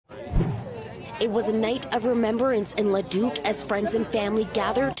It was a night of remembrance in Leduc as friends and family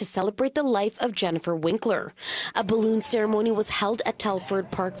gathered to celebrate the life of Jennifer Winkler. A balloon ceremony was held at Telford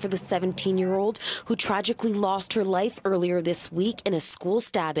Park for the 17-year-old who tragically lost her life earlier this week in a school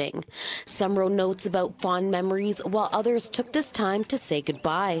stabbing. Some wrote notes about fond memories, while others took this time to say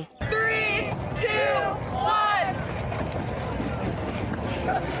goodbye. 3, 2, 1.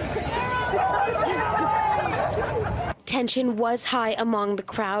 Tension was high among the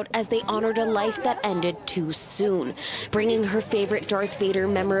crowd as they honored a life that ended too soon, bringing her favorite Darth Vader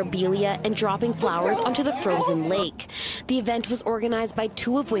memorabilia and dropping flowers onto the frozen lake. The event was organized by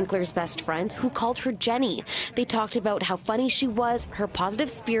two of Winkler's best friends who called her Jenny. They talked about how funny she was, her positive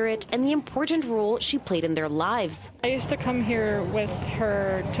spirit, and the important role she played in their lives. I used to come here with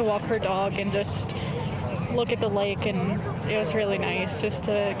her to walk her dog and just look at the lake, and it was really nice just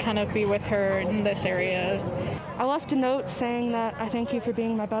to kind of be with her in this area. I left a note saying that I thank you for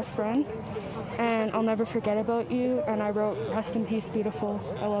being my best friend and I'll never forget about you, and I wrote, rest in peace, beautiful,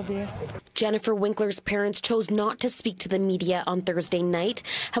 I love you. Jennifer Winkler's parents chose not to speak to the media on Thursday night.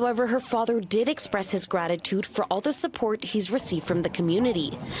 However, her father did express his gratitude for all the support he's received from the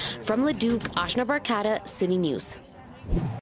community. From Leduc, Ashna Barkata, City News.